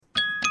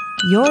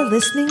You're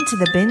listening to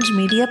the Binge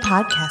Media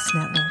Podcast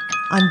Network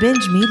on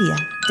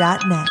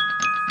BingeMedia.net.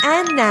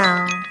 And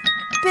now,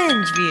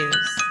 BingeViews.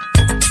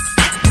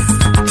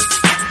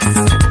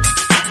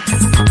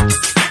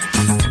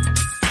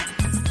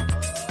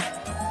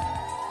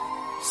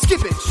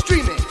 Skip it,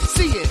 stream it,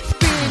 see it,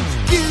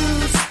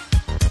 BingeViews.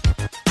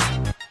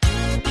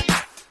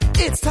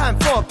 It's time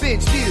for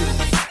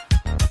BingeViews.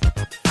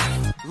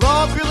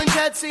 Law, Grill, and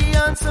Chatsy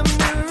on some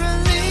new releases.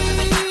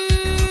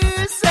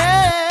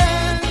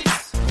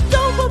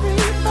 Don't worry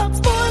about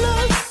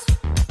spoilers.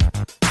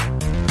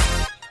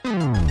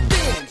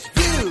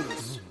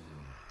 BingeViews.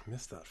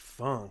 Missed that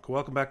funk.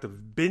 Welcome back to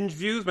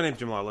BingeViews. My name's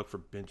Jim Law. I look for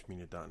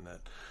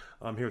BingeMedia.net.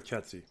 I'm here with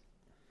Chatsy.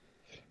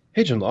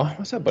 Hey, Jim Law.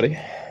 What's up, buddy?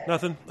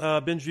 Nothing.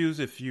 BingeViews,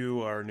 if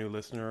you are a new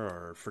listener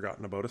or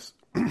forgotten about us,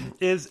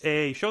 is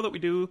a show that we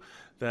do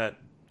that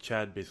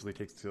Chad basically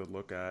takes a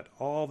look at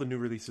all the new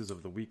releases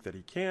of the week that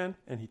he can,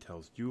 and he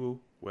tells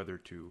you whether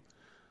to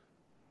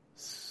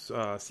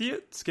see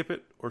it, skip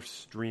it, or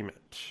stream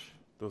it.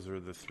 Those are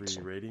the three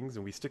ratings,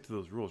 and we stick to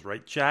those rules,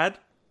 right, Chad?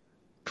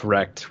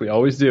 Correct. We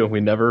always do.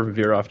 We never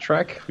veer off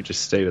track. We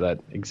just stay to that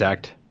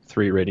exact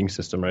 3 rating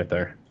system right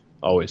there.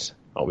 Always.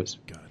 Always.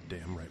 God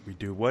damn right we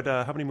do. What?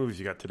 How many movies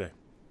you got today?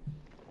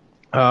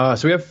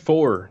 So we have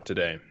 4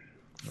 today.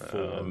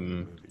 4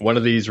 one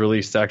of these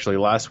released actually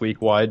last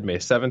week wide, May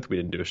 7th. We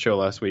didn't do a show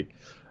last week.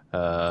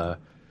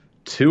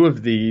 2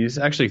 of these,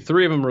 actually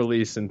 3 of them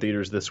released in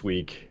theaters this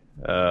week.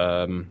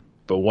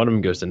 But one of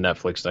them goes to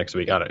Netflix next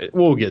week.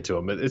 We'll get to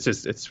them.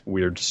 It's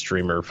weird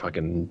streamer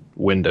fucking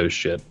Windows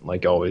shit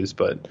like always.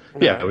 But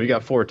yeah, we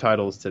got 4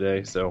 titles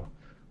today, so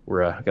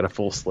we're got a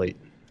full slate.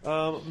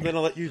 Then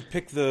I'll let you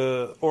pick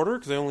the order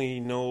because I only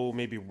know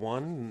maybe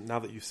 1. Now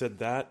that you said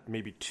that,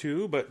 maybe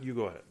 2, but you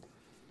go ahead.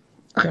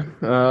 Okay.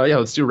 Yeah,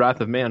 let's do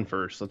Wrath of Man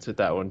first. Let's hit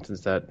that one since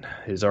that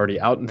is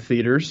already out in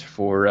theaters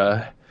for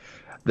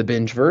the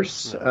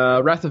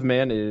Bingeverse. Wrath of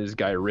Man is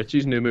Guy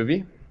Ritchie's new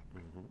movie.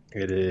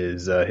 It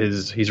is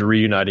he's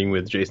reuniting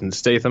with Jason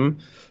Statham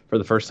for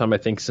the first time, I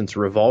think, since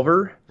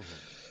Revolver.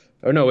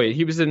 Oh, no, wait,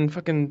 he was in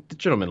fucking The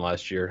Gentleman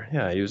last year.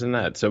 Yeah, he was in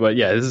that. So, but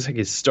yeah, this is like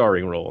his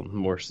starring role,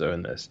 more so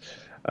in this.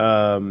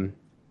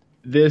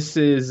 This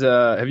is,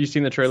 have you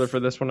seen the trailer for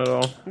this one at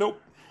all? Nope.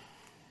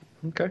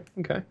 Okay.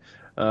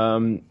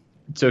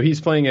 So he's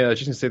playing,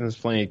 Jason Statham's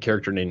playing a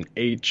character named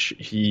H.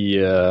 He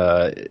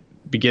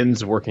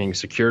begins working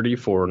security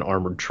for an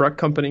armored truck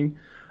company.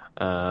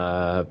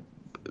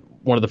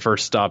 One of the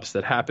first stops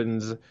that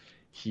happens,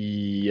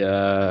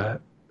 they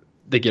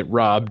get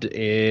robbed,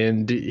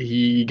 and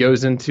he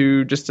goes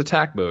into just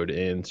attack mode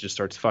and just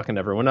starts fucking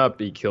everyone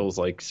up. He kills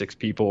like 6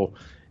 people,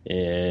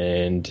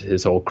 and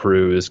his whole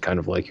crew is kind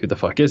of like, who the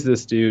fuck is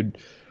this dude?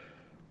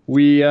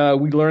 We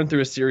learn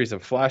through a series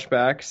of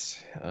flashbacks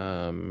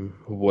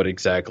what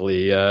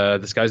exactly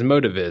this guy's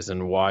motive is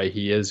and why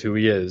he is who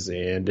he is,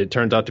 and it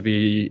turns out to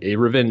be a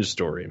revenge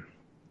story.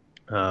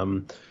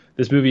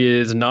 This movie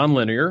is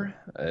non-linear.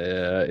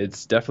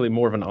 It's definitely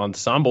more of an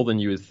ensemble than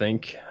you would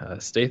think.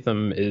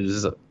 Statham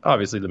is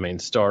obviously the main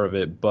star of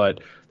it, but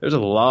there's a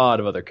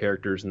lot of other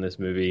characters in this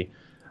movie.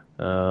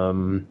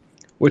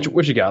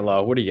 What you got,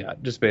 Law? What do you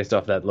got? Just based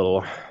off that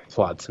little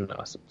plot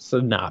synopsis.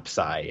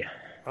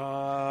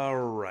 All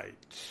right.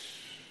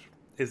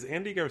 Is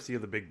Andy Garcia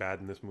the big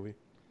bad in this movie?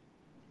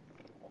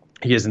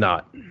 He is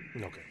not.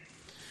 Okay.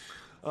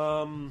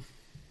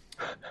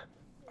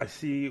 I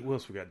see. What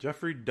else we got?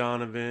 Jeffrey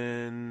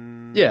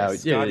Donovan. Yeah.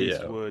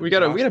 Eastwood, We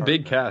got a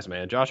big cast,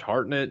 man. Josh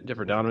Hartnett,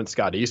 Jeffrey Donovan,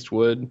 Scott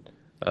Eastwood,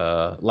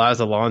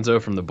 Laz Alonso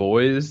from The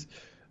Boys,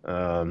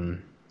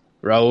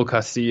 Raul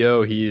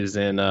Castillo. He is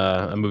in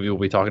a movie we'll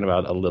be talking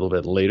about a little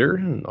bit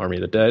later, Army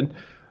of the Dead,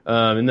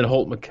 and then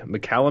Holt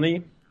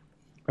McCallany.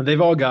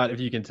 They've all got, if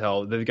you can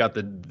tell, they've got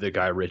the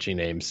Guy Ritchie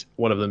names.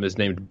 One of them is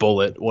named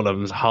Bullet. One of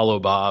them is Hollow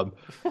Bob.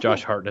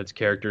 Josh Hartnett's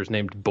character is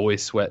named Boy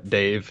Sweat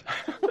Dave.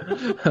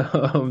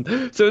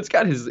 So it's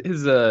got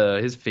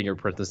his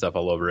fingerprints and stuff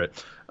all over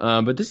it.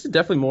 But this is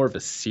definitely more of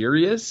a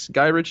serious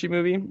Guy Ritchie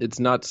movie. It's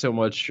not so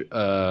much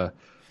of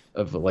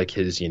like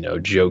his,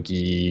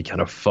 jokey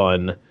kind of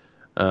fun.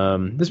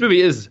 This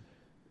movie is,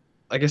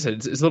 like I said,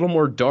 it's a little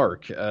more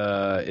dark.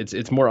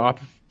 It's more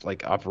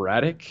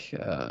operatic.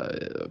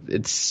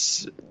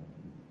 It's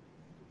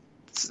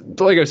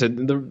like I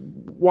said,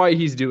 why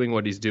he's doing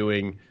what he's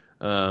doing.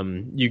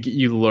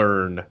 You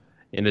learn,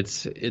 and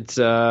it's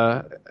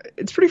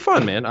pretty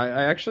fun, man.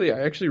 I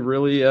actually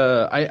really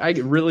I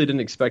really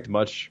didn't expect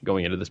much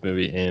going into this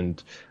movie,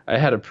 and I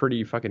had a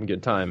pretty fucking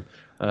good time.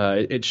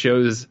 It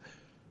shows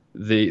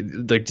the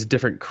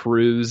different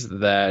crews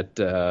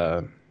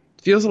that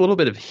feels a little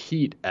bit of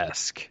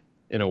Heat-esque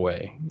in a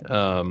way.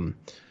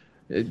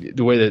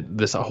 The way that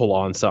this whole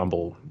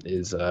ensemble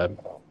is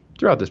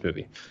throughout this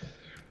movie.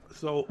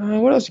 So,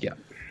 what else you got?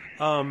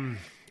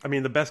 I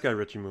mean, the best Guy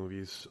Ritchie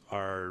movies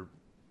are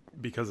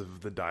because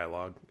of the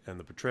dialogue and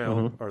the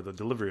portrayal or the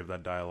delivery of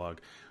that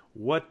dialogue.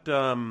 What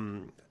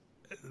the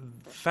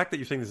fact that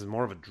you're saying this is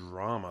more of a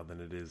drama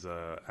than it is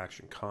a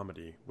action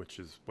comedy, which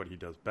is what he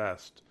does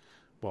best.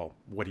 Well,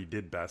 what he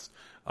did best.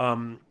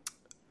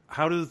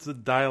 how does the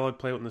dialogue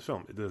play out in this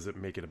film? Does it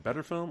make it a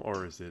better film,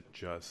 or is it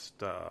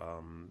just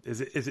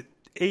is it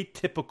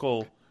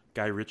atypical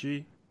Guy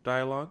Ritchie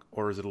dialogue,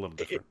 or is it a little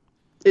different?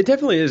 It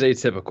definitely is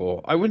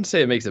atypical. I wouldn't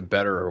say it makes it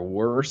better or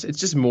worse. It's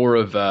just more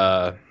of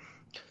I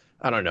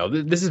don't know.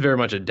 This is very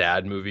much a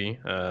dad movie.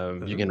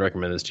 You can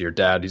recommend this to your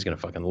dad. He's going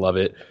to fucking love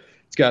it.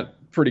 It's got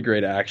pretty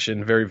great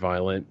action, very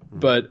violent.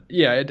 But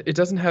yeah, it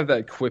doesn't have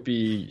that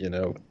quippy,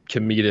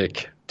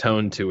 comedic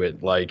tone to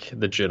it like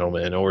The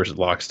Gentleman or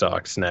Lock,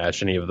 Stock,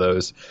 Snatch, any of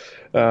those.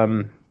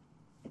 Yeah,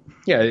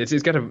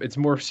 it's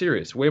more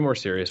serious, way more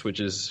serious, which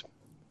is,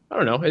 I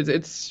don't know,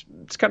 it's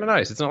kind of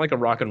nice. It's not like a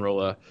rock and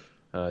rolla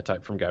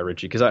type from Guy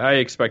Ritchie, because I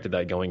expected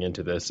that going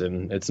into this,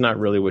 and it's not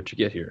really what you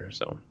get here.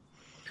 So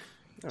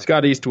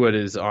Scott Eastwood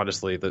is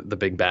honestly the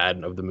big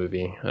bad of the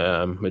movie,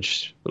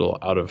 which a little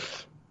out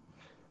of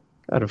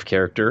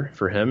character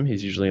for him.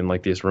 He's usually in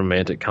like these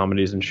romantic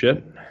comedies and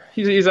shit.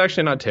 He's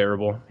actually not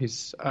terrible.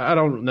 I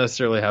don't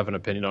necessarily have an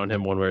opinion on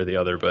him one way or the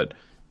other, but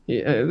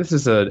this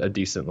is a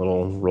decent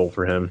little role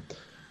for him.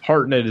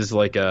 Hartnett is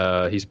like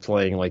he's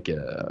playing like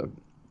a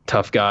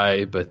tough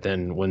guy, but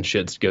then when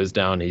shit goes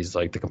down, he's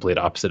like the complete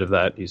opposite of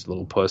that. He's a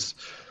little puss.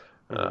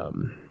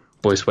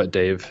 Boy Sweat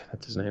Dave,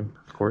 that's his name,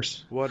 of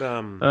course. What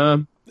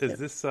is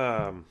this?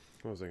 What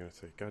was I going to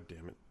say? God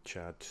damn it,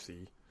 Chad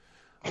C.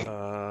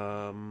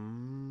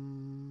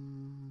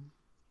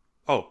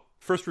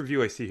 First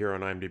review I see here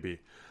on IMDb.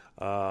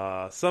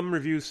 Some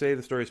reviews say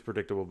the story is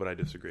predictable, but I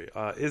disagree.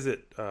 Is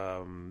it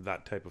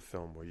that type of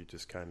film where you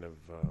just kind of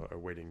are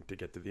waiting to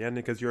get to the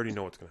ending because you already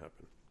know what's going to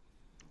happen?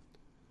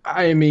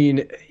 I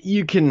mean,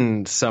 you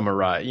can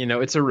summarize.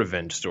 It's a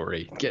revenge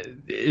story.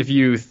 If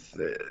you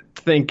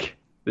think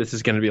this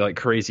is going to be like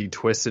crazy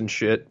twists and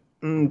shit,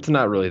 it's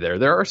not really there.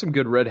 There are some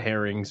good red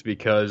herrings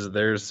because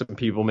there's some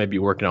people maybe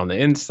working on the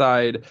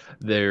inside.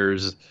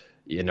 There's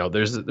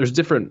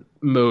different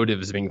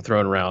motives being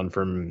thrown around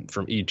from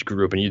each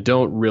group, and you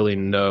don't really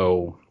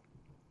know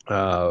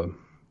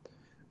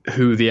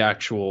who the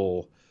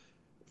actual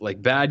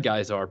like bad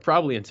guys are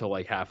probably until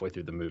like halfway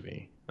through the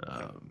movie.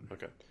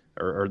 Okay.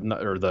 Or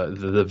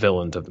the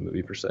villains of the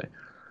movie per se.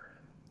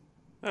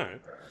 All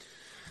right.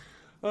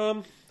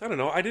 I don't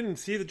know. I didn't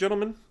see The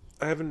Gentleman.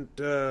 I haven't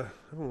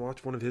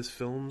watched one of his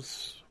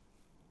films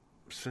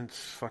since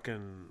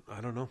fucking, I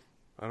don't know.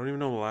 I don't even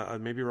know.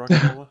 Maybe Rock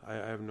and Rolla? I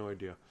have no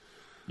idea.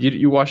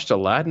 You watched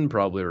Aladdin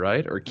probably,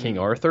 right? Or King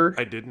Arthur?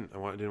 I didn't.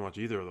 I didn't watch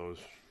either of those.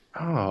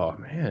 Oh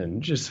man, you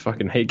just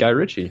fucking hate Guy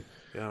Ritchie.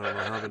 Yeah,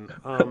 I haven't.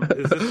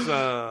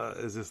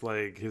 Is this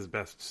like his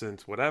best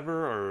since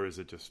whatever, or is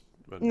it just?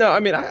 No, I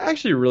mean, I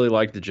actually really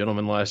liked The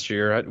Gentleman last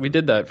year. We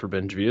did that for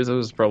BingeViews. It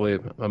was probably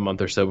a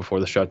month or so before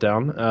the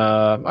shutdown.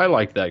 I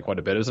liked that quite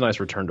a bit. It was a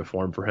nice return to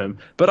form for him.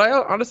 But I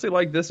honestly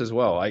like this as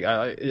well.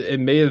 It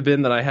may have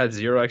been that I had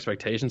zero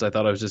expectations. I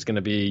thought it was just going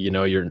to be,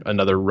 your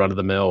another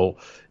run-of-the-mill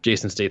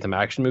Jason Statham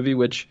action movie,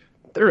 which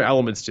there are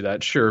elements to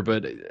that, sure.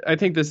 But I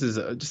think this is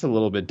just a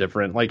little bit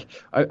different. Like,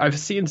 I've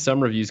seen some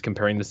reviews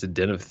comparing this to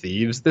Den of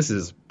Thieves. This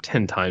is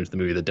 10 times the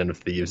movie that Den of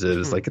Thieves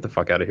is. Like, get the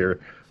fuck out of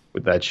here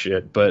with that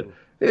shit. But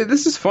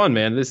this is fun,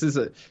 man. This is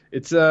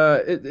it's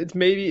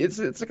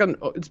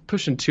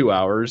pushing 2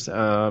 hours.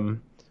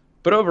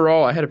 But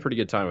overall, I had a pretty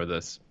good time with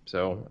this.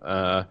 So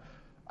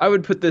I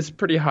would put this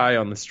pretty high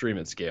on the stream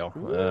it scale.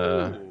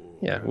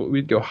 Yeah,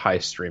 we'd go high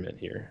stream it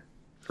here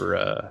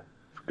for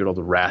good old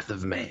Wrath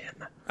of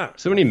Man.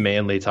 So many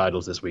manly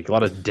titles this week. A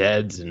lot of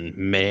deads and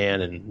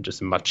man and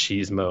just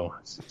machismo.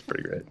 It's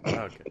pretty great.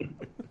 Okay.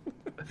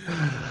 All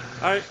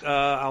right,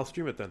 I'll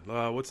stream it then.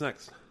 What's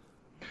next?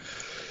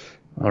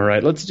 All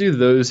right, let's do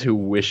Those Who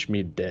Wish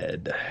Me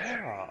Dead.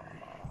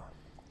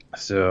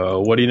 So,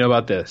 what do you know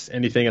about this?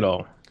 Anything at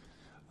all?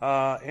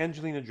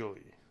 Angelina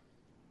Jolie.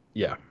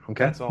 Yeah.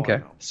 Okay. That's all okay. I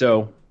know.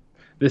 So,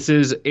 this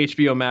is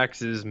HBO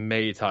Max's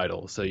May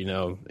title. So,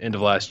 end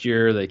of last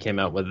year, they came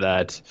out with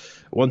that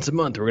once a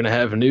month. We're going to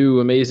have new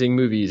amazing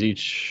movies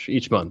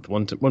each month,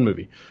 one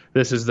movie.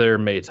 This is their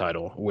May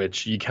title,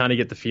 which you kind of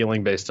get the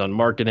feeling based on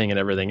marketing and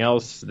everything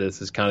else.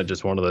 This is kind of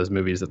just one of those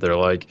movies that they're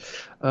like,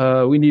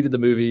 we needed the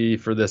movie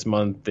for this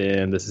month,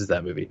 and this is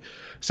that movie.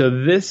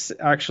 So this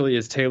actually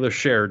is Taylor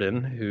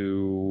Sheridan,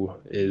 who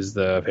is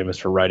famous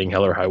for writing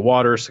Hell or High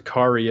Water,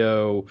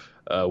 Sicario,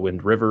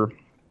 Wind River.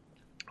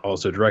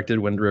 Also directed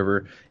Wind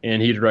River,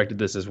 and he directed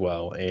this as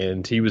well.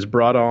 And he was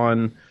brought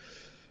on,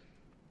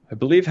 I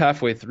believe,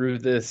 halfway through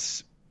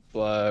this,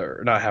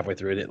 or not halfway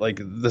through it. Like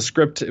the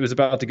script, it was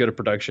about to go to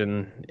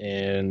production,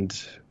 and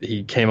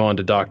he came on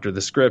to doctor the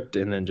script,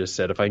 and then just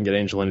said, "If I can get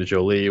Angelina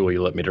Jolie, will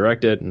you let me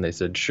direct it?" And they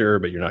said, "Sure,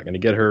 but you're not going to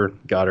get her."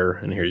 Got her,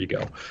 and here you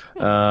go.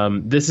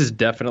 This is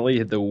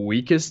definitely the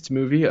weakest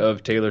movie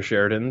of Taylor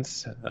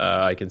Sheridan's.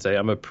 I can say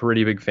I'm a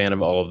pretty big fan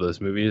of all of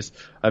those movies.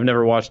 I've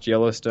never watched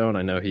Yellowstone.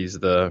 I know he's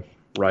the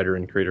writer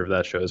and creator of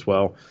that show as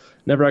well.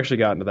 Never actually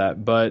got into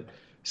that. But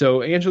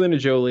so Angelina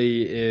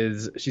Jolie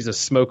she's a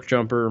smoke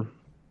jumper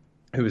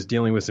who was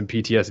dealing with some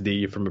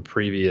PTSD from a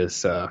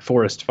previous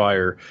forest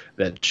fire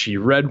that she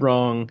read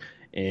wrong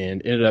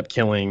and ended up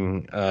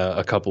killing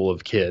a couple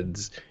of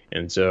kids.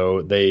 And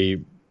so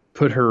they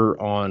put her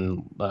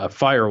on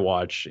fire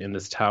watch in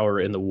this tower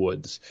in the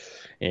woods,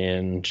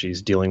 and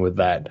she's dealing with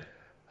that.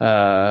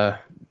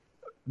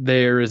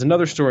 There is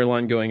another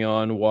storyline going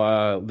on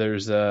while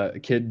there's a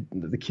kid.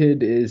 The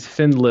kid is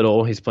Finn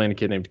Little. He's playing a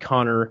kid named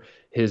Connor.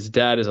 His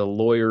dad is a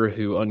lawyer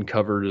who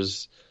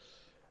uncovers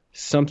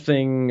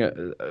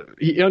something.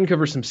 He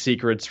uncovers some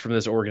secrets from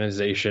this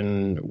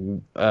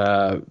organization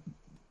for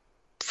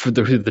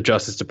the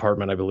Justice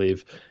Department, I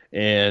believe.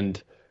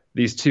 And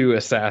these two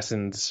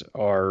assassins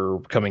are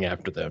coming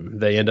after them.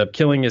 They end up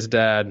killing his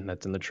dad.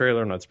 That's in the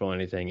trailer. I'm not spoiling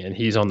anything. And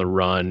he's on the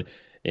run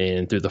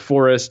and through the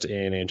forest,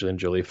 and Angelina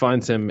Jolie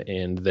finds him,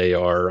 and they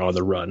are on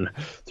the run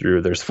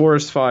through. There's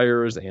forest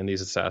fires, and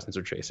these assassins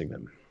are chasing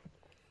them.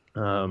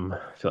 I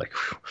feel like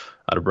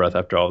out of breath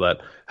after all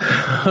that.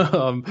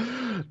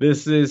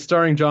 This is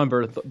starring John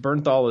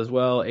Bernthal as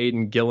well.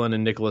 Aidan Gillen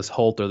and Nicholas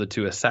Hoult are the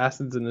two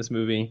assassins in this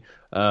movie.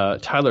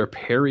 Tyler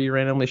Perry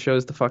randomly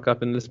shows the fuck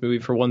up in this movie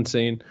for one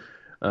scene.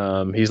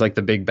 He's like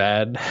the big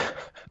bad,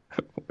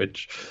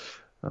 which...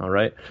 All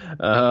right.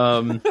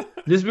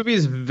 This movie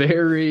is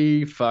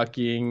very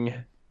fucking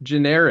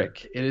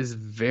generic. It is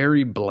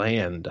very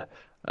bland.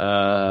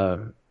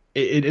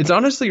 It's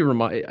honestly when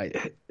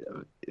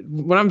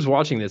I was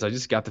watching this, I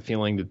just got the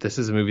feeling that this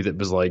is a movie that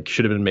was like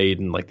should have been made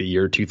in like the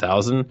year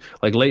 2000,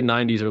 like late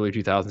 90s, early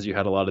 2000s. You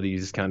had a lot of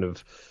these kind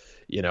of,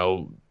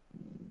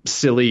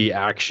 silly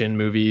action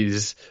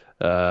movies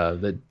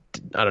that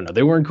I don't know.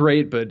 They weren't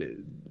great, but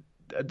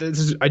I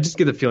just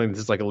get the feeling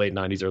this is like a late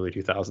 90s, early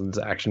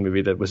 2000s action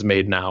movie that was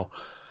made now.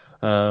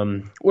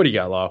 What do you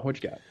got, Law?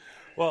 What you got?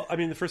 Well, I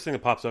mean, the first thing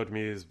that pops out to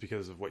me is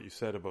because of what you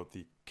said about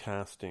the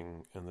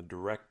casting and the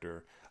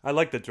director. I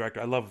like the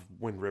director. I love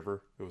Wind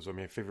River. It was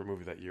my favorite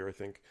movie that year, I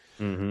think.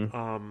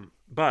 Mm-hmm.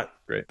 But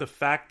Great. The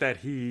fact that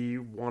he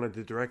wanted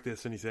to direct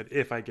this and he said,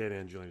 if I get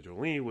Angelina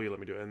Jolie, will you let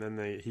me do it? And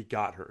then he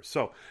got her.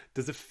 So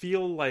does it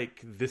feel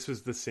like this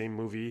was the same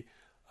movie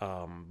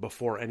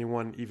before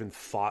anyone even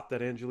thought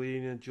that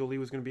Angelina Jolie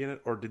was going to be in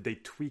it? Or did they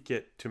tweak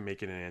it to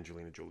make it an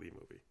Angelina Jolie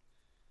movie?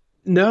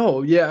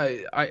 No, yeah,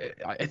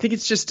 I think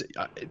it's just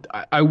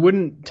I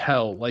wouldn't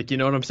tell, like, you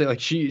know what I'm saying? Like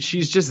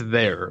she's just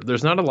there.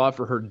 There's not a lot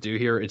for her to do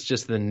here. It's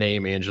just the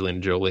name Angelina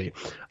Jolie.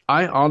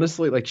 I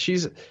honestly like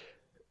she's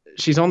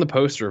on the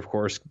poster, of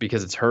course,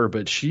 because it's her,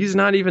 but she's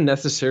not even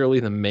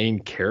necessarily the main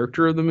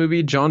character of the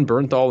movie. John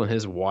Bernthal and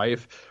his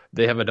wife,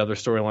 they have another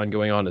storyline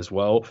going on as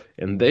well,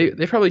 and they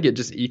probably get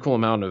just equal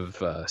amount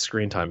of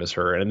screen time as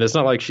her. And it's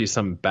not like she's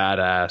some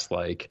badass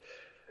like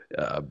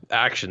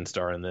action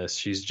star in this.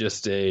 She's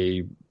just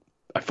a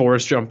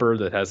forest jumper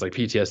that has like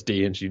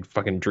PTSD and she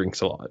fucking drinks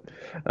a lot.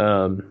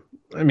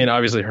 I mean,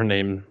 obviously her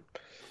name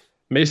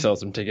may sell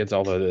some tickets,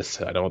 although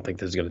I don't think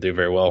this is going to do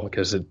very well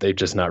because they've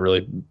just not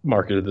really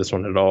marketed this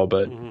one at all.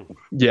 But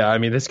yeah, I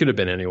mean, this could have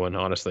been anyone,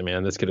 honestly,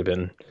 man. This could have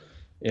been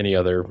any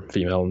other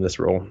female in this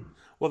role.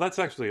 Well,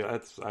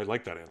 I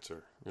like that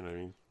answer. You know what I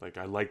mean? Like,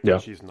 I like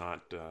that she's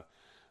not,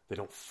 they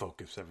don't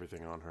focus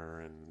everything on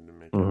her and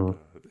make it,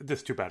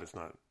 it's too bad it's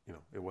not,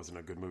 it wasn't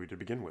a good movie to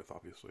begin with,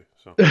 obviously.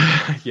 So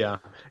yeah,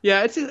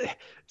 this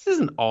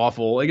isn't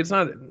awful. Like, it's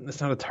not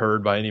a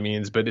turd by any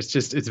means, but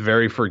it's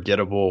very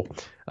forgettable.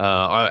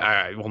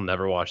 I will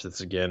never watch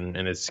this again,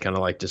 and it's kind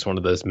of like just one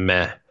of those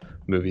meh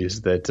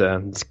movies that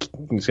it's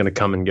going to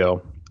come and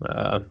go.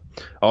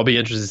 I'll be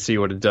interested to see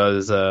what it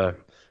does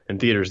in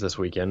theaters this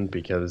weekend,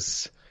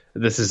 because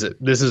this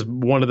is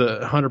one of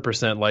the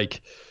 100%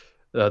 like.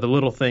 The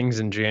Little Things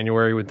in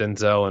January with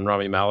Denzel and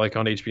Rami Malek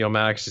on HBO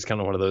Max is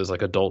kind of one of those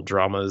like adult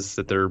dramas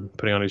that they're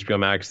putting on HBO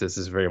Max. This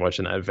is very much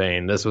in that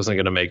vein. This wasn't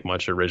going to make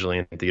much originally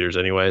in theaters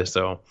anyway,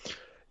 so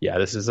yeah,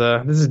 this is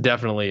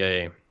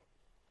definitely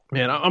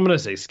man. I'm gonna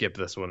say skip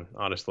this one.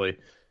 Honestly,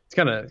 it's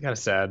kind of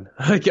sad,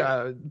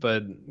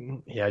 but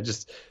yeah, it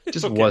just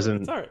okay.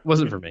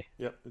 wasn't for me.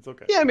 Yeah, it's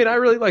okay. Yeah, I mean, I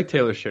really like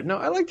Taylor Sheridan. No,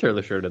 I like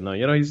Taylor Sheridan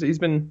though. He's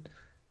been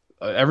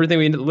everything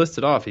we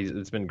listed off.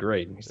 It's been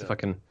great. He's the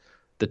fucking.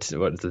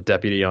 The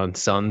deputy on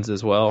Sons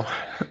as well.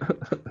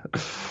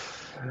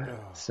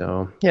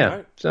 So yeah,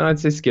 right. So I'd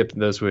say skip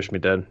those Wish Me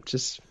Dead.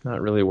 Just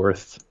not really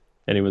worth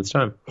anyone's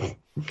time.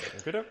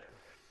 What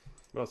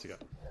else you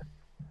got?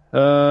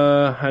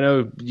 I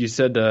know you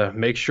said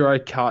make sure I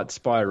caught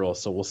Spiral,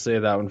 so we'll say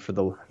that one for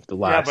the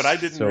last. Yeah, but I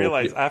didn't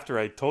realize after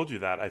I told you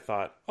that. I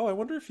thought, I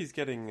wonder if he's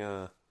getting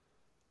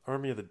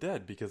Army of the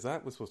Dead, because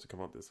that was supposed to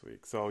come out this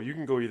week. So you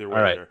can go either way.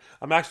 Right. There.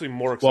 I'm actually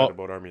more excited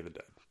about Army of the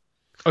Dead.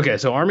 Okay,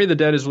 so Army of the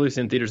Dead is released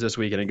in theaters this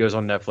week, and it goes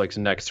on Netflix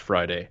next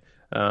Friday.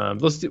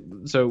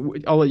 So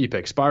I'll let you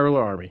pick Spiral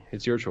or Army.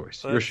 It's your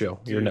choice, your show,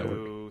 your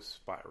network.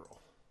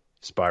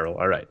 Spiral.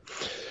 All right.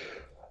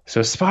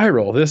 So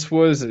Spiral. This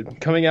was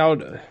coming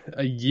out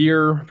a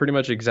year, pretty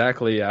much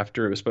exactly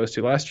after it was supposed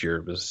to last year.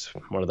 It was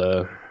one of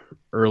the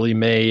early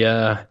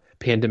May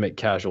pandemic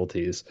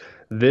casualties.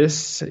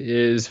 This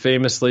is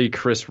famously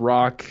Chris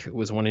Rock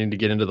was wanting to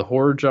get into the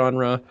horror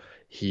genre.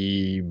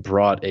 He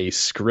brought a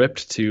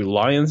script to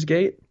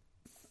Lionsgate,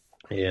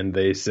 and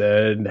they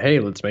said, "Hey,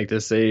 let's make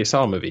this a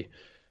Saw movie,"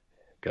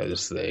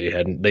 because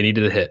they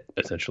needed a hit.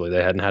 Essentially,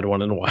 they hadn't had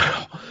one in a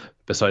while.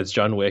 besides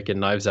John Wick and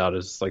Knives Out,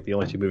 is like the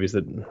only two movies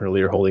that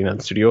really are holding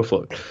that studio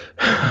afloat.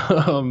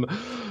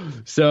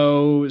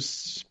 So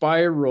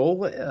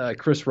Spiral,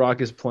 Chris Rock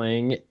is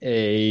playing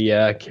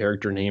a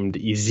character named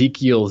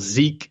Ezekiel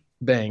Zeke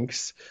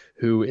Banks,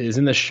 who is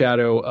in the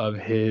shadow of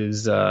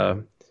his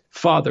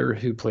father,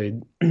 who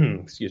played,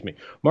 excuse me,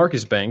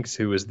 Marcus Banks,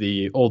 who was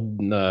the old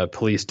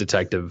police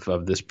detective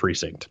of this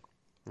precinct.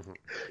 Mm-hmm.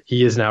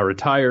 He is now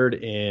retired,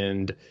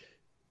 and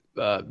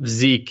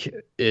Zeke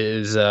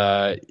is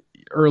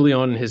early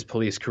on in his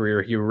police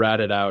career, he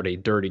ratted out a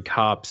dirty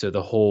cop, so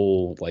the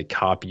whole like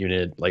cop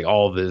unit, like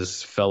all of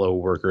his fellow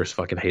workers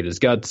fucking hate his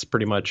guts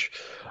pretty much.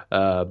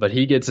 But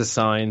he gets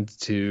assigned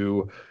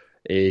to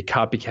a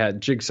copycat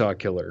jigsaw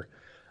killer.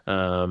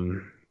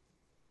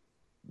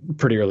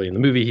 Pretty early in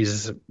the movie,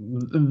 he's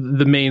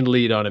the main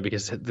lead on it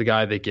because the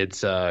guy that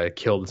gets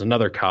killed is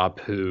another cop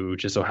who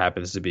just so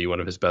happens to be one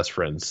of his best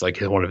friends, like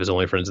one of his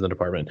only friends in the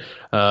department.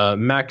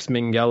 Max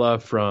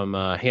Minghella from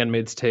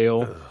Handmaid's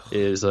Tale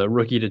is a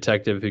rookie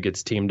detective who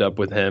gets teamed up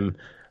with him.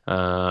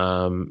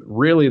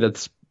 Really,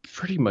 that's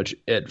pretty much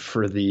it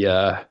for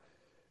the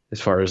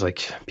as far as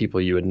like people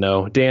you would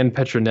know. Dan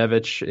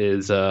Petronevich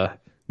is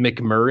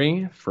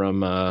McMurray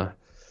from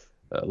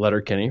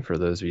Letterkenny, for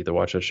those of you that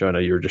watch that show. I know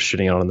you were just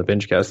shitting on the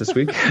BingeCast this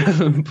week.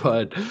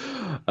 But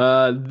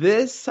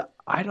this,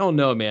 I don't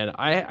know, man.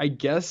 I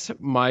guess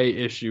my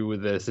issue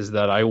with this is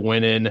that I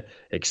went in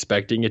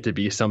expecting it to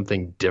be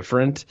something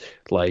different.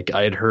 Like,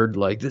 I had heard,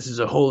 like, this is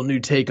a whole new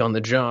take on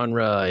the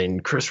genre,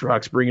 and Chris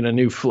Rock's bringing a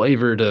new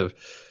flavor to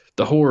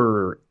the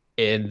horror.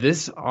 And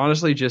this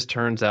honestly just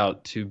turns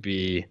out to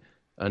be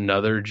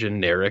another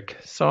generic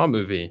Saw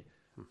movie.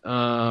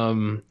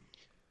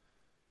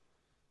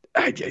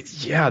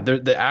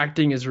 The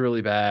acting is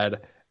really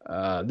bad.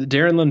 The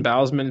Darren Lynn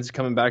Bousman is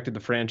coming back to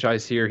the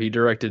franchise here. He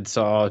directed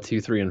Saw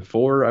 2, 3, and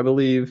 4, I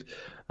believe.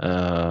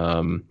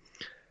 Samuel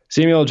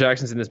L.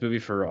 Jackson's in this movie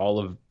for all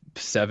of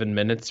 7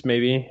 minutes,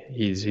 maybe.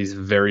 He's a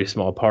very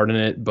small part in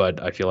it,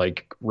 but I feel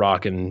like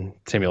Rock and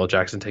Samuel L.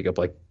 Jackson take up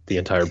like the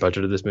entire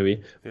budget of this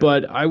movie. Yeah.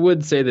 But I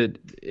would say that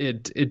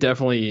it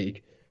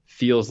definitely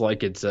feels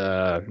like it's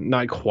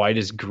not quite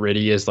as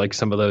gritty as like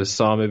some of those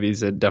Saw movies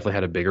that definitely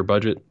had a bigger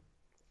budget.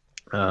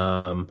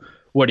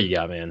 What do you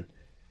got, man?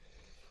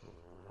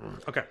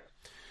 Okay.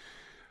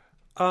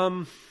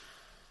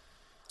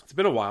 It's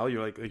been a while.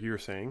 You're like you were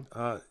saying.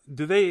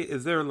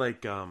 Is there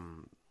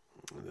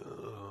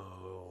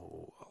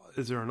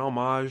an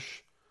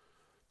homage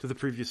to the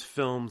previous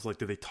films? Like,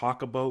 do they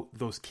talk about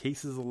those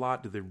cases a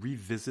lot? Do they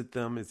revisit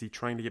them? Is he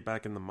trying to get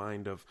back in the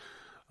mind of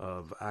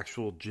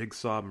actual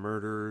Jigsaw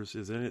murders?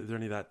 Is there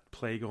any of that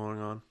play going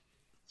on?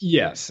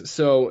 Yes.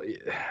 So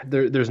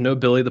there's no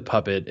Billy the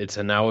Puppet. It's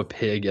now a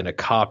pig in a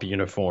cop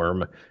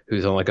uniform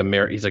who's on like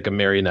he's like a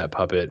marionette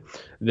puppet.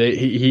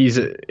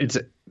 It's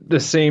the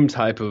same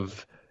type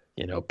of,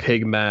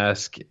 pig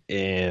mask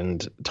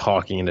and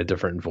talking in a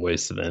different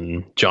voice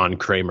than John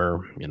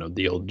Kramer,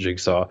 the old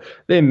Jigsaw.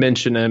 They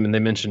mention him and they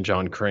mention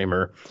John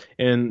Kramer,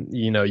 and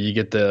you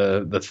get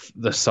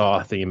the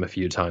Saw theme a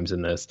few times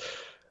in this.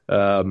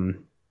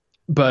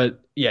 But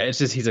yeah, it's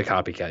just he's a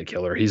copycat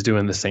killer. He's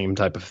doing the same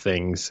type of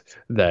things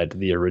that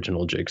the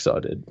original Jigsaw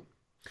did.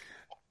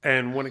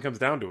 And when it comes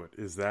down to it,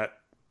 is that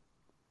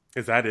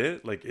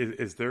it? Like,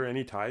 is there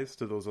any ties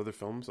to those other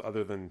films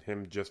other than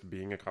him just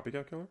being a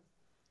copycat killer?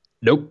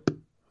 Nope.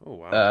 Oh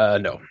wow.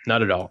 No,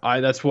 not at all.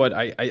 That's what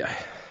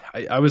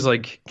I was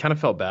like, kind of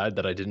felt bad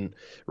that I didn't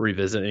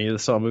revisit any of the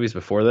Saw movies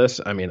before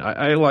this. I mean,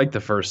 I like the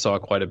first Saw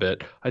quite a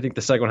bit. I think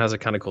the second one has a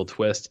kind of cool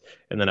twist.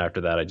 And then after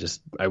that,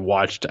 I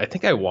watched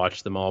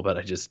them all, but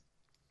I just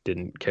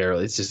didn't care.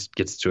 It just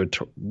gets to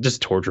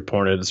just torture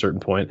porn at a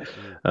certain point.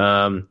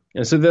 And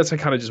so I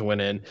kind of just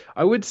went in.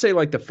 I would say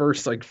like the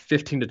first like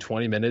 15 to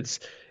 20 minutes,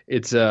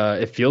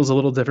 it feels a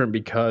little different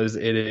because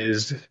it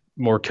is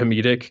more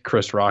comedic.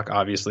 Chris Rock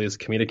obviously is a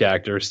comedic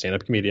actor,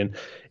 stand-up comedian,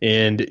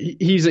 and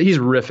he's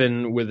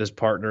riffing with his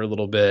partner a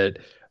little bit.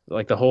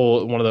 Like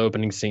one of the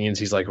opening scenes,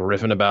 he's like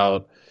riffing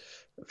about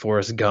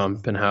Forrest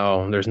Gump and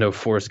how there's no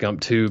Forrest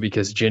Gump 2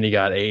 because Jenny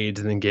got AIDS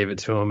and then gave it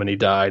to him and he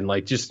died. And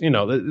like, just, he's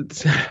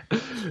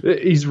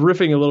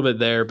riffing a little bit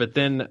there, but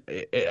then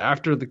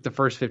after the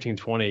first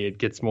 15-20, it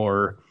gets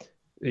more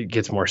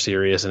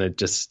serious, and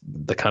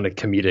the kind of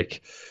comedic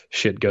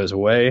shit goes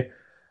away.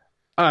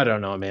 I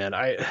don't know, man.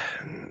 I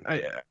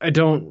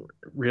don't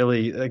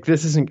really like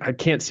this. I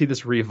can't see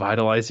this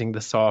revitalizing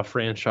the Saw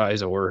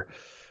franchise or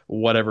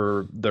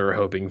whatever they're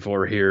hoping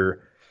for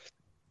here.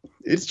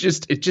 It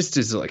just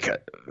is like,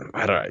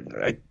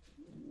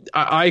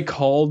 I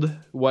called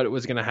what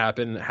was going to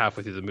happen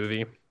halfway through the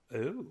movie.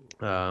 Ooh.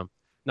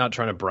 Not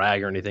trying to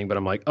brag or anything, but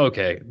I'm like,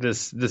 okay,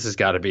 this has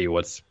got to be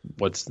what's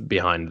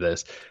behind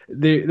this.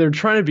 They're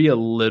trying to be a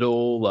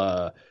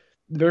little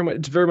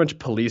it's very much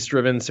police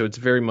driven, so it's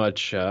very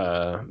much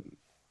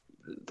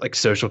like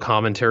social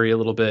commentary a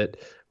little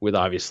bit, with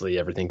obviously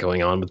everything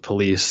going on with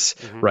police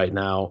right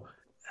now,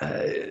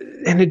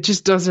 and it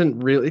just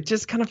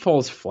kind of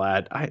falls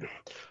flat.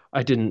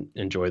 I didn't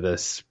enjoy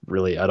this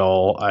really at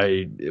all.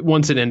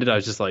 Once it ended, I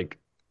was just like,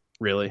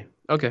 really?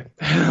 Okay.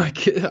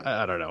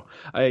 I don't know.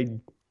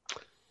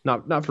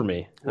 Not for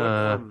me.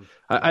 What,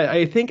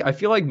 I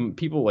feel like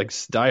people like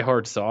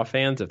diehard Saw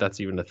fans, if that's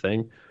even a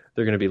thing,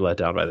 they're going to be let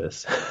down by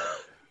this,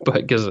 but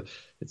because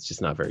it's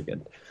just not very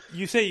good.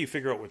 you say you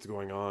figure out what's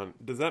going on.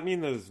 Does that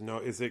mean there's no?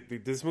 Is it?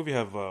 Did this movie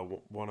have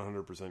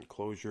 100%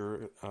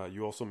 closure?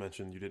 You also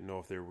mentioned you didn't know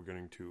if they were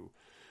going to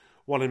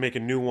want to make a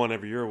new one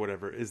every year or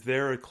whatever. Is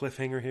there a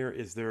cliffhanger here?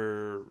 Is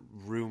there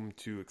room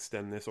to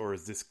extend this, or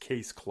is this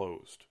case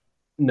closed?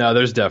 No,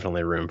 there's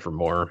definitely room for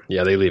more.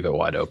 Yeah, they leave it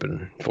wide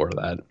open for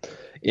that.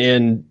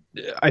 And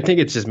I think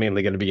it's just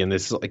mainly going to be in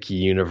this like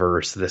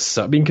universe,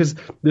 because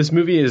this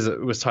movie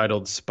was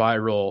titled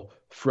Spiral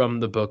from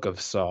the Book of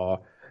Saw,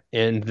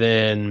 and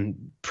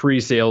then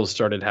pre-sales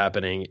started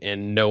happening,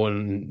 and no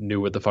one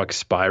knew what the fuck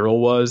Spiral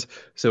was.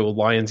 So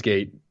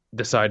Lionsgate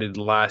decided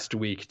last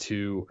week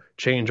to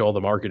change all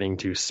the marketing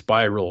to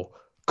Spiral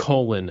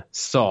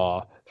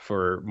Saw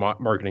for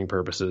marketing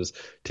purposes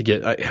to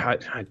get.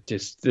 I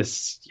just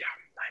this yeah.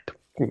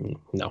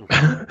 No,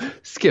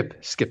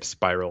 skip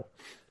Spiral.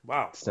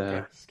 Wow.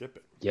 Okay, skip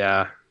it.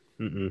 Yeah.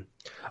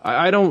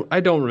 I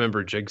don't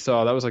remember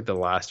Jigsaw. That was like the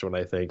last one,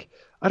 I think.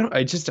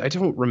 I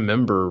don't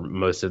remember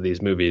most of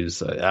these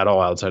movies at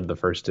all outside of the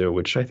first two,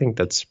 which I think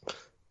that's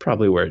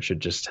probably where it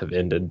should just have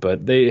ended.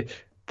 But they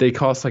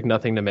cost like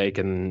nothing to make,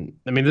 and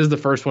I mean this is the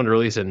first one to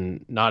release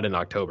not in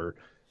October.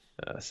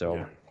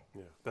 So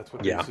yeah, that's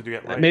what they used to do.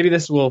 Right. Maybe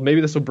this will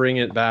bring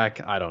it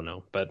back. I don't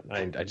know, but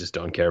I just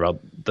don't care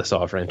about the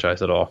Saw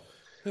franchise at all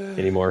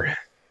anymore.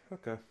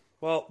 Okay.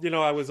 Well,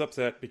 I was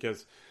upset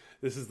because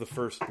this is the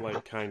first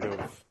like kind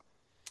of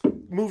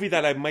movie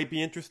that I might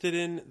be interested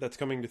in that's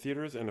coming to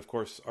theaters, and of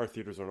course our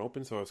theaters aren't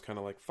open, so I was kind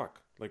of like, fuck,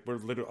 like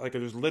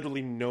there's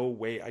literally no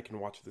way I can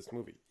watch this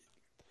movie.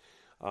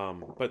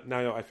 But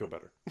now I feel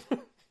better.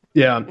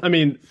 Yeah, I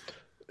mean,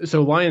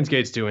 so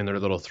Lionsgate's doing their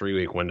little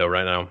 3-week window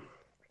right now.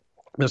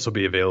 This will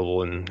be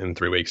available in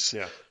 3 weeks.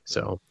 Yeah.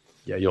 So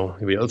yeah,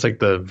 it's like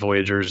the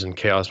Voyagers and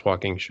Chaos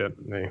Walking ship.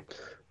 They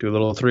do a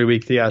little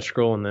 3-week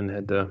theatrical and then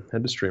head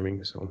to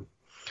streaming. So,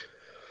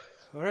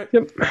 all right.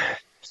 Yep.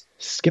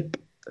 Skip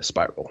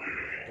Spiral.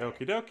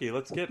 Okie dokie.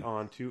 Let's get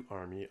on to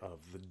Army of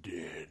the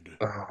Dead.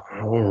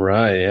 All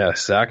right. Yeah.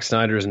 Zack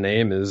Snyder's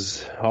name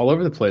is all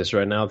over the place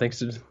right now thanks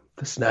to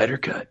the Snyder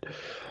Cut.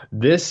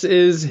 This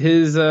is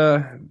his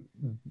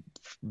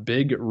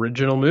big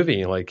original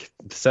movie, like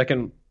the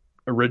second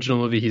original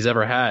movie he's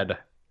ever had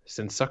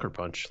since Sucker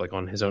Punch, like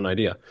on his own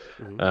idea.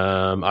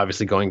 Mm-hmm.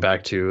 Obviously going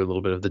back to a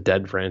little bit of the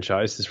Dead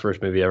franchise. His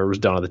first movie ever was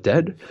Dawn of the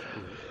Dead.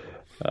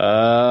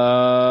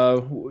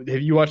 Mm-hmm.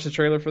 Have you watched the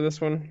trailer for this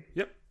one?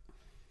 Yep.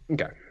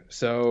 Okay.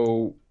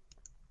 So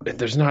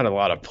there's not a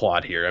lot of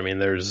plot here. I mean,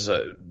 there's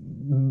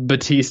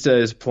Batista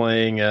is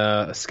playing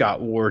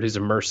Scott Ward. He's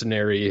a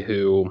mercenary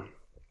who,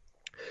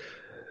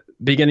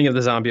 beginning of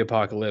the zombie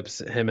apocalypse,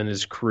 him and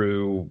his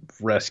crew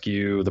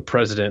rescue the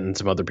president and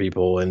some other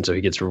people, and so he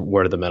gets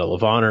awarded the Medal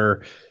of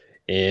Honor.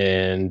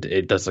 And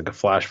it does like a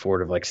flash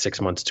forward of like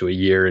 6 months to a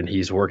year, and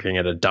he's working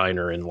at a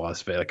diner in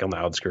Las Vegas, like on the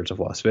outskirts of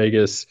Las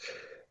Vegas.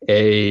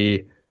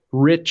 A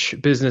rich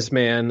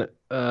businessman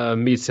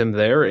meets him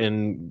there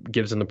and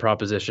gives him the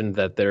proposition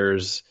that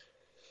there's,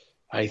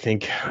 I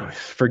think,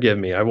 forgive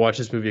me, I watched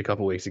this movie a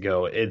couple weeks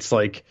ago. It's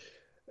like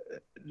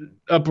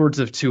upwards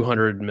of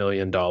 $200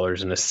 million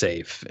in a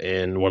safe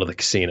in one of the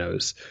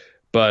casinos.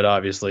 But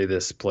obviously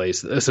this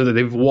place, so that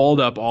they've walled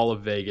up all of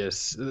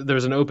Vegas.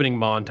 There's an opening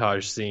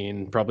montage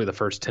scene, probably the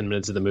first 10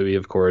 minutes of the movie,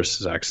 of course,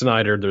 Zack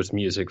Snyder. There's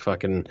music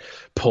fucking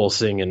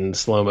pulsing and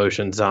slow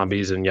motion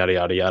zombies and yada,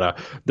 yada, yada.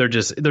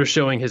 They're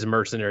showing his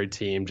mercenary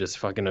team just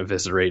fucking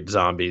eviscerate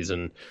zombies,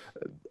 and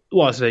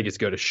Las Vegas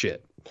go to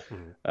shit.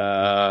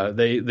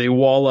 Mm-hmm. They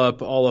wall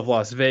up all of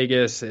Las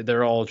Vegas.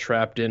 They're all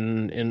trapped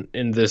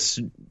in this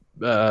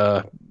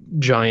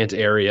giant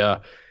area.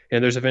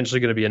 And there's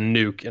eventually going to be a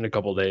nuke in a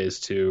couple days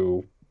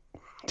to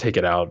take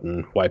it out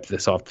and wipe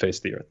this off the face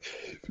of the earth.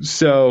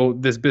 So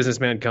this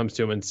businessman comes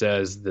to him and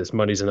says, this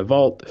money's in the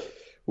vault.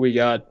 We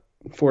got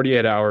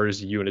 48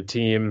 hours, you and a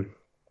team.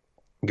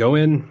 Go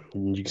in,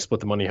 and you can split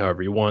the money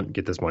however you want.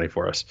 Get this money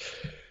for us.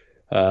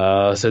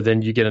 So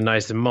then you get a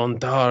nice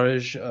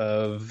montage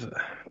of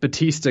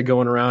Batista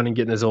going around and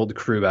getting his old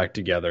crew back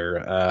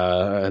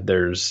together.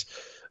 There's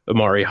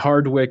Amari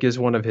Hardwick is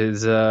one of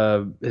his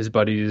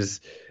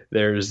buddies.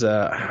 There's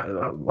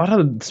a lot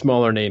of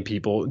smaller name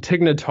people.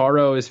 Tig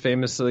Notaro is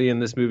famously in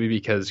this movie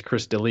because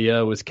Chris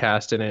D'Elia was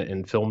cast in it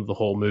and filmed the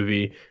whole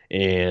movie.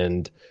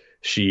 And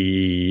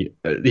he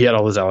had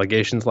all his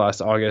allegations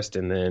last August,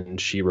 and then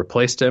she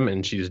replaced him,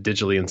 and she's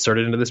digitally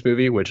inserted into this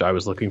movie, which I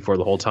was looking for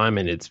the whole time,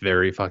 and it's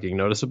very fucking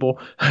noticeable.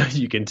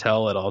 You can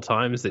tell at all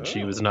times that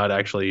she was not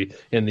actually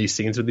in these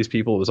scenes with these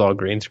people. It was all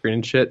green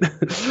screen shit.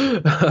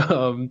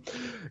 Garrett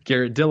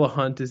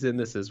Dillahunt is in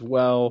this as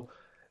well.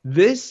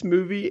 This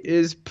movie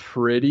is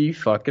pretty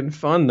fucking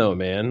fun though,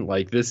 man.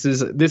 Like this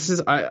is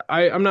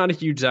I'm not a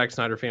huge Zack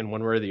Snyder fan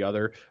one way or the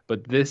other,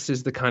 but this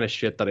is the kind of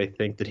shit that I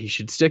think that he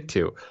should stick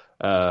to.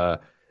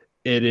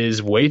 It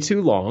is way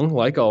too long,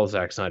 like all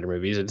Zack Snyder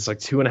movies. It's like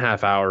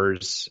 2.5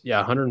 hours. Yeah,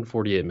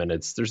 148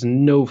 minutes. There's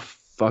no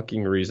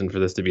fucking reason for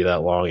this to be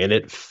that long, and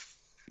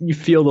you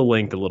feel the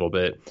length a little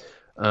bit.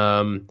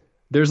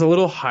 There's a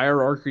little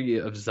hierarchy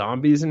of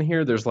zombies in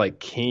here. There's like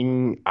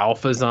King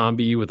Alpha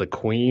Zombie with a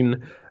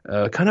queen,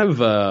 kind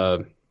of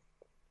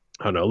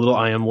I don't know, a little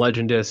I Am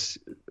Legend ish.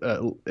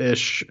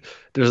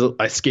 There's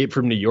Escape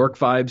from New York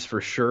vibes for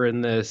sure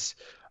in this.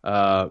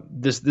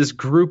 This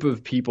group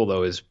of people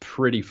though is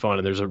pretty fun,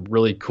 and there's a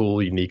really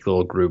cool, unique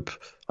little group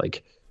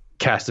like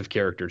cast of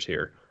characters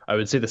here. I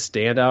would say the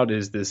standout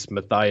is this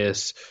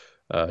Matthias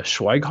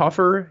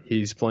Schweighofer.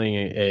 He's playing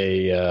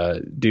a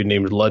dude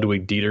named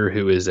Ludwig Dieter,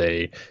 who is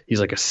he's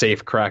like a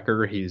safe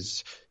cracker.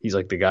 He's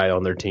like the guy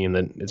on their team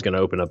that is going to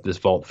open up this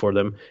vault for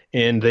them.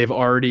 And they've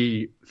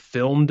already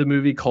filmed a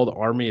movie called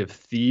Army of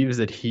Thieves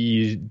that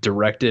he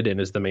directed and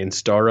is the main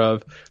star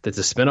of. That's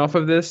a spinoff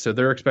of this, so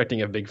they're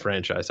expecting a big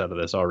franchise out of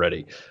this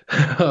already.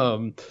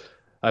 I'm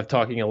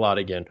talking a lot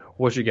again.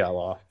 What you got,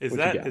 Law? Is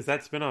that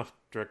spinoff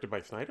directed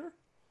by Snyder?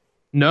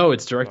 No,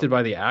 it's directed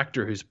by the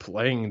actor who's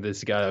playing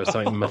this guy I was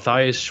talking,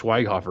 Matthias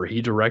Schweighofer.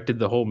 He directed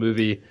the whole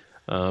movie,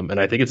 and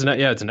I think it's a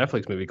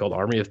Netflix movie called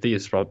Army of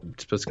Thieves. It's probably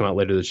supposed to come out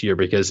later this year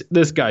because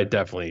this guy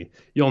definitely,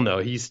 you'll know,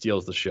 he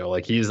steals the show.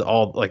 Like he's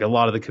all like a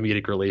lot of the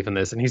comedic relief in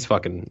this, and he's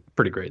fucking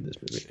pretty great in this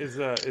movie. Is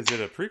it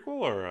a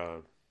prequel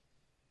or?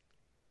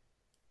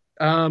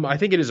 I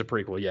think it is a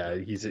prequel. Yeah,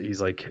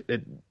 he's like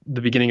at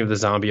the beginning of the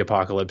zombie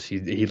apocalypse. He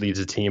leads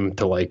a team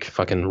to like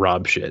fucking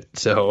rob shit.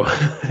 So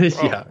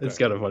yeah, it's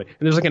kind of funny. And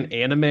there's like an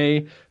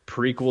anime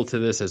prequel to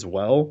this as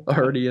well,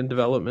 already in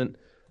development.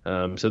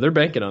 So they're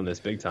banking on this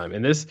big time.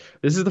 And this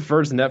is the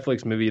first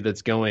Netflix movie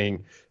that's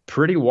going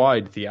pretty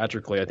wide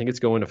theatrically. I think it's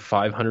going to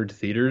 500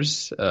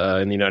 theaters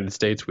in the United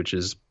States, which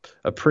is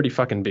a pretty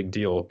fucking big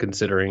deal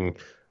considering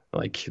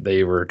like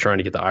they were trying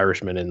to get The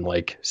Irishman in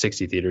like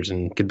 60 theaters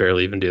and could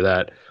barely even do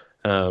that.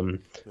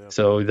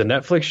 So the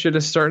Netflix shit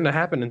is starting to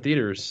happen in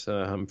theaters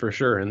for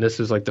sure, and this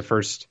is like the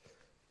first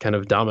kind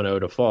of domino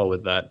to fall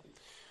with that.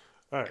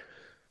 All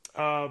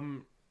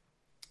right.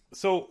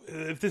 So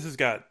if this has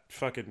got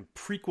fucking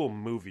prequel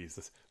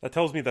movies, that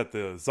tells me that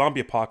the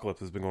zombie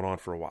apocalypse has been going on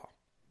for a while,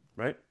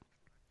 right?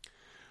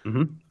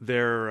 Mm-hmm.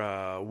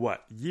 They're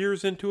what,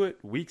 years into it,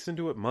 weeks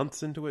into it,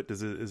 months into it?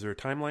 Is there a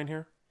timeline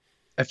here?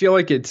 I feel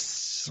like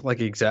it's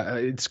like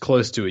it's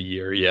close to a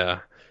year, yeah.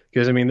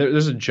 Because, I mean,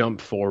 there's a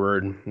jump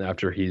forward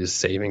after he's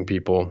saving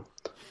people.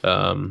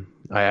 I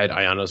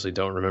honestly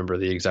don't remember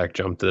the exact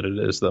jump that it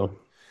is, though.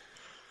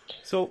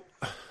 So,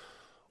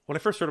 when I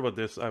first heard about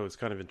this, I was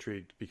kind of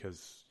intrigued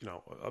because, you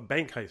know, a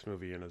bank heist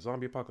movie and a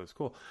zombie apocalypse,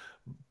 cool.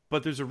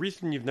 But there's a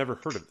reason you've never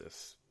heard of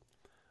this.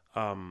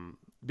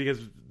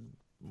 Because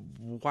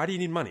why do you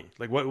need money?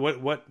 Like,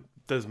 what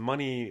does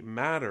money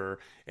matter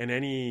in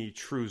any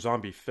true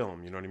zombie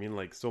film? You know what I mean?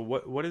 Like, so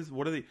what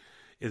are they...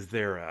 Is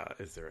there a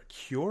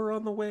cure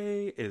on the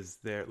way? Is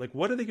there like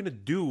what are they going to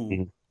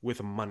do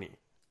with money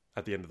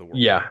at the end of the world?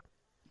 Yeah,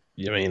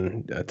 I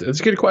mean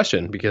that's a good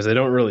question because they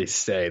don't really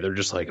say. They're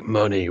just like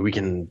money. We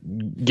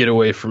can get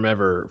away from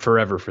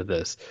forever for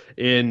this.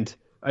 And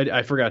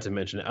I forgot to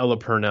mention Ella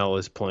Purnell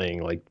is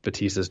playing like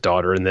Batista's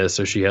daughter in this,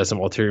 so she has some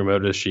ulterior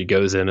motives. She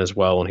goes in as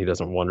well, and he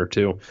doesn't want her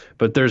to.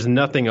 But there's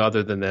nothing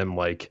other than them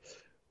like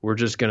we're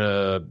just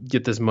gonna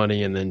get this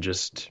money and then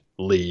just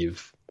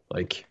leave.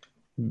 Like.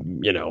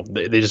 You know,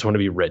 they just want to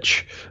be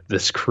rich,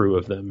 this crew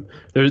of them.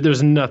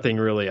 There's nothing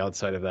really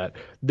outside of that.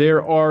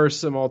 There are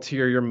some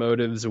ulterior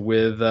motives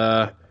with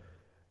the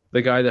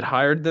guy that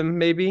hired them,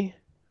 maybe.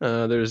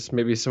 There's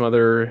maybe some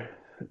other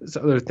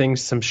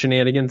things, some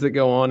shenanigans that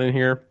go on in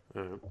here.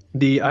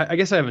 Mm-hmm. I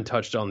guess I haven't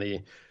touched on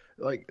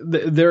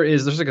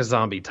there's like a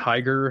zombie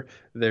tiger.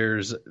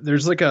 There's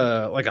like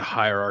a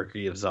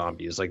hierarchy of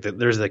zombies. Like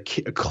there's a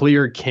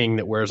clear king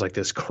that wears like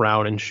this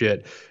crown and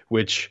shit,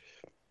 which...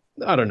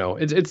 I don't know.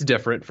 It's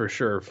different for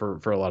sure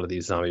for a lot of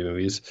these zombie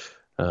movies,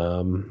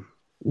 pulling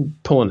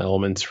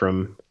elements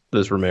from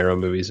those Romero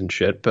movies and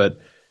shit. But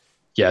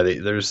yeah,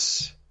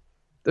 there's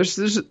this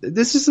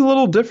is a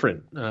little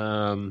different.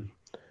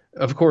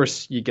 Of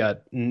course, you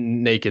got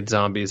naked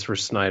zombies for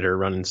Snyder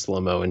running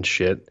slow mo and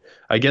shit.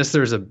 I guess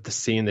there's the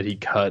scene that he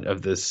cut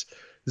of this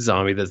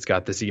zombie that's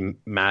got this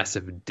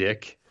massive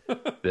dick.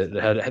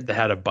 that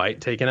had a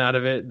bite taken out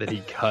of it that he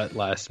cut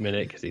last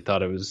minute because he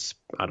thought it was,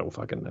 I don't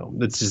fucking know.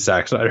 That's just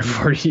Zack Snyder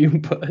for you,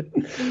 but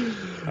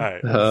all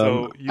right.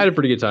 So I had a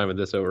pretty good time with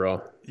this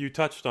overall. You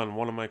touched on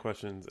one of my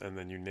questions and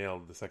then you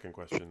nailed the second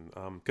question.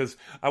 Because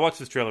I watched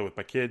this trailer with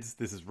my kids.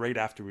 This is right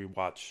after we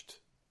watched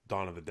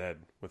Dawn of the Dead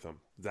with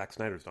them, Zack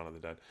Snyder's Dawn of the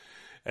Dead,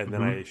 and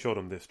then I showed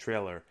them this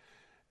trailer,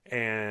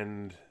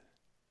 and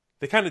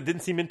they kind of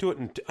didn't seem into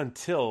it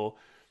until.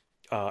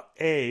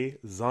 A,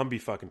 zombie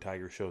fucking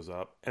tiger shows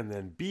up, and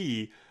then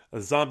B,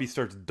 a zombie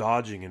starts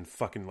dodging and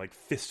fucking like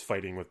fist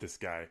fighting with this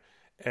guy.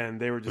 And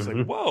they were just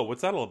like, whoa,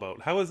 what's that all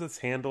about? How is this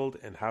handled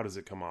and how does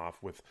it come off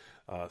with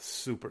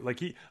super... Like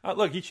he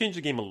changed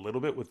the game a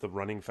little bit with the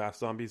running fast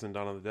zombies in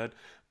Dawn of the Dead,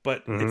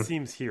 but it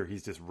seems here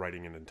he's just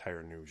writing an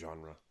entire new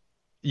genre.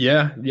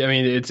 Yeah, I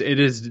mean it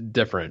is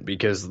different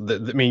because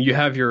I mean you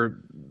have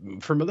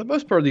for the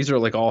most part these are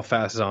like all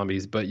fast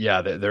zombies, but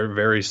yeah they're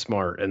very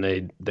smart and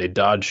they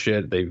dodge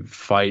shit, they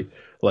fight.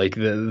 Like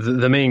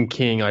the main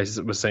king, I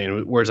was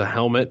saying, wears a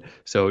helmet,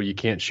 so you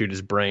can't shoot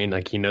his brain.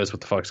 Like he knows what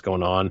the fuck's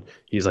going on.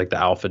 He's like the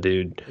alpha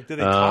dude. Like, do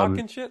they talk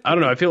and shit? I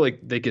don't know. I feel like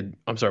they could.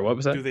 I'm sorry. What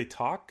was that? Do they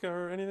talk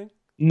or anything?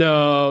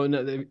 No.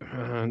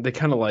 They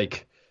kind of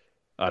like,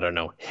 I don't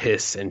know,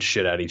 hiss and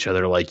shit at each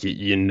other. Like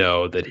you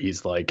know that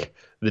he's like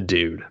the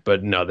dude,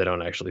 but no, they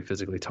don't actually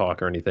physically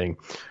talk or anything.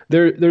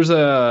 There's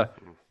a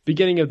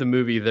beginning of the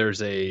movie.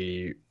 There's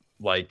a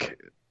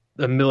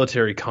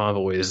military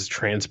convoy is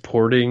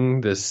transporting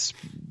this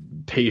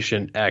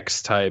patient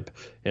X type,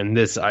 and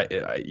this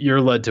you're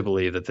led to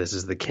believe that this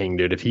is the king,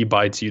 dude. If he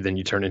bites you, then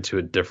you turn into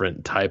a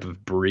different type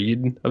of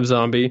breed of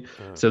zombie.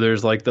 So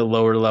there's like the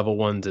lower level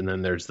ones, and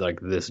then there's like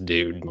this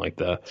dude,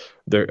 like I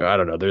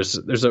don't know.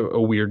 There's a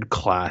weird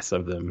class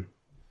of them,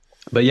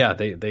 but yeah,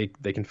 they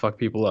can fuck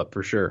people up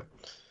for sure.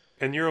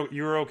 And you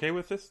were okay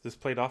with this? This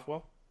played off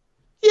well?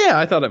 Yeah,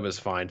 I thought it was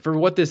fine for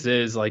what this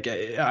is. Like,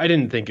 I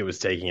didn't think it was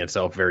taking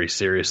itself very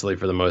seriously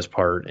for the most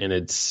part, and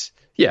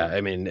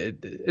I mean,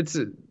 it's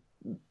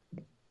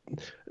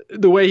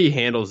the way he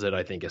handles it.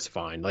 I think is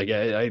fine. Like,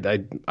 I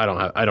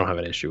don't have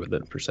an issue with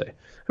it per se.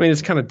 I mean,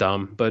 it's kind of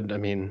dumb, but I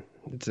mean,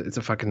 it's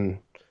a fucking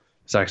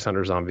Zack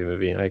Snyder zombie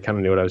movie. I kind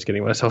of knew what I was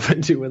getting myself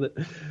into with it.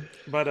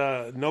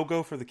 But no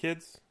go for the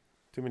kids.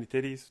 Too many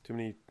titties. Too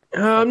many.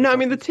 No, I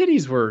mean the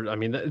titties were. I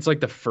mean it's like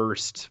the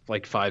first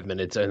 5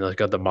 minutes, and like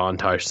got the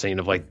montage scene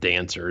of like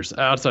dancers.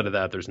 Outside of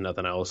that, there's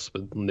nothing else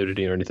with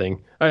nudity or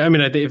anything. I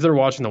mean, I think if they're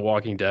watching The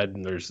Walking Dead,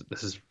 and this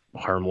is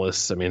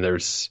harmless. I mean,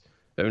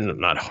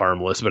 not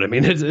harmless, but I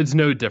mean it's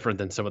no different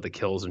than some of the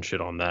kills and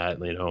shit on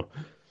that, you know.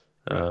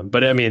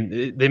 But I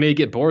mean, they may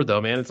get bored though,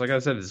 man. It's like I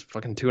said, it's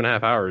fucking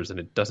 2.5 hours, and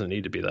it doesn't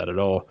need to be that at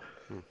all.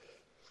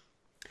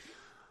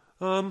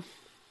 All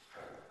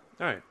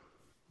right.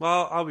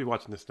 Well, I'll be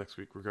watching this next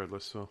week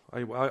regardless, so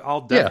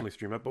I'll definitely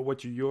stream it. But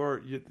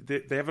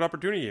they have an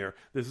opportunity here.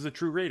 This is a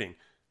true rating.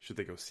 Should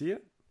they go see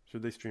it?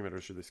 Should they stream it,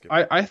 or should they skip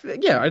it? I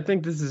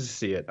think this is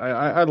see it.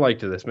 I liked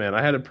this, man.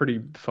 I had a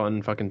pretty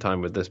fun fucking time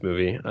with this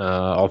movie.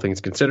 All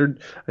things considered,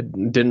 I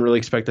didn't really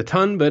expect a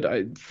ton,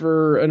 but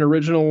for an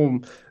original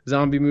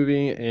zombie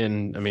movie,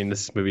 and I mean,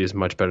 this movie is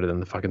much better than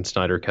the fucking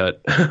Snyder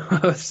cut.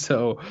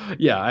 So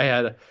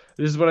yeah,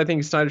 this is what I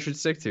think Snyder should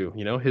stick to.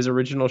 You know, his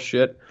original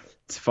shit.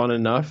 It's fun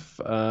enough,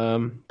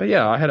 but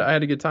yeah, I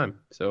had a good time.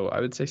 So I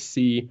would say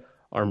see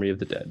Army of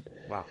the Dead.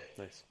 Wow,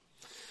 nice.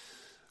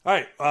 All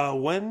right,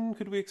 when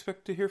could we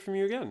expect to hear from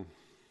you again?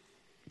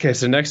 Okay,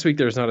 so next week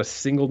there's not a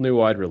single new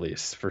wide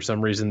release. For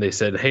some reason they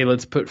said, hey,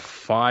 let's put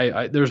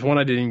 5. There's one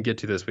I didn't get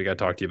to this week I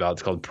talked to you about.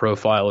 It's called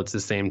Profile. It's the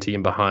same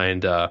team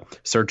behind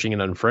Searching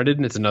and Unfriended,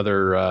 and it's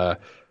another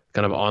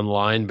kind of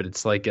online, but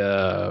it's like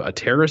a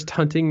terrorist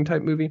hunting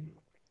type movie.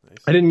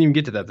 I didn't even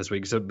get to that this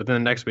week. But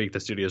then next week the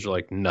studios are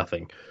like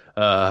nothing.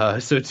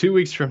 So 2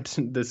 weeks from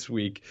this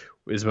week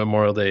is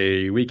Memorial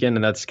Day weekend,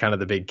 and that's kind of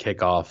the big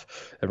kickoff.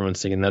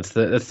 Everyone's thinking that's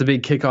the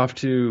big kickoff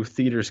to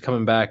theaters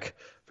coming back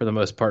for the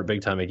most part,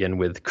 big time again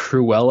with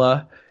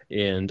Cruella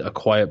and A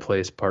Quiet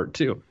Place Part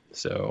 2.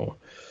 So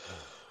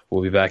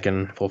we'll be back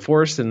in full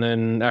force, and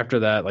then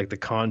after that, like The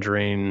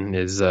Conjuring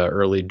is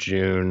early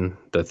June,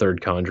 the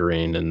third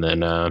Conjuring, and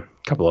then a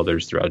couple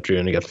others throughout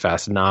June. You got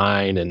Fast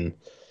 9 and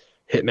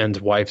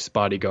Hitman's Wife's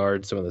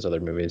Bodyguard, some of those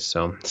other movies.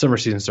 So summer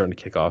season's starting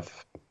to kick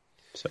off.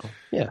 So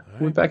yeah,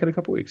 we'll be back in a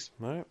couple weeks.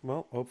 All right.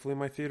 Well, hopefully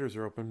my theaters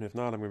are open. If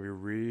not, I'm going to be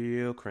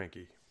real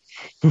cranky.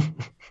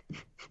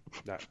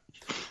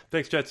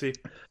 Thanks, Jetsy.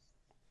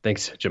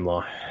 Thanks, Jim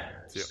Law.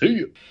 See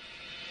you.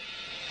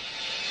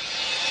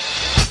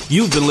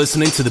 You've been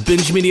listening to the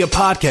Binge Media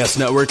Podcast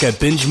Network at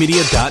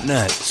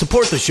BingeMedia.net.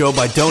 Support the show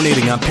by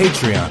donating on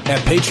Patreon at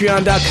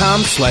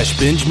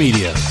Patreon.com/Binge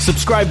Media.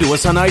 Subscribe to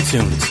us on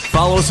iTunes.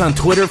 Follow us on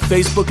Twitter,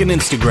 Facebook, and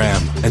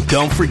Instagram. And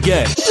don't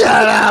forget... Shut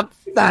up!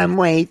 I'm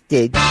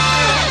wasted.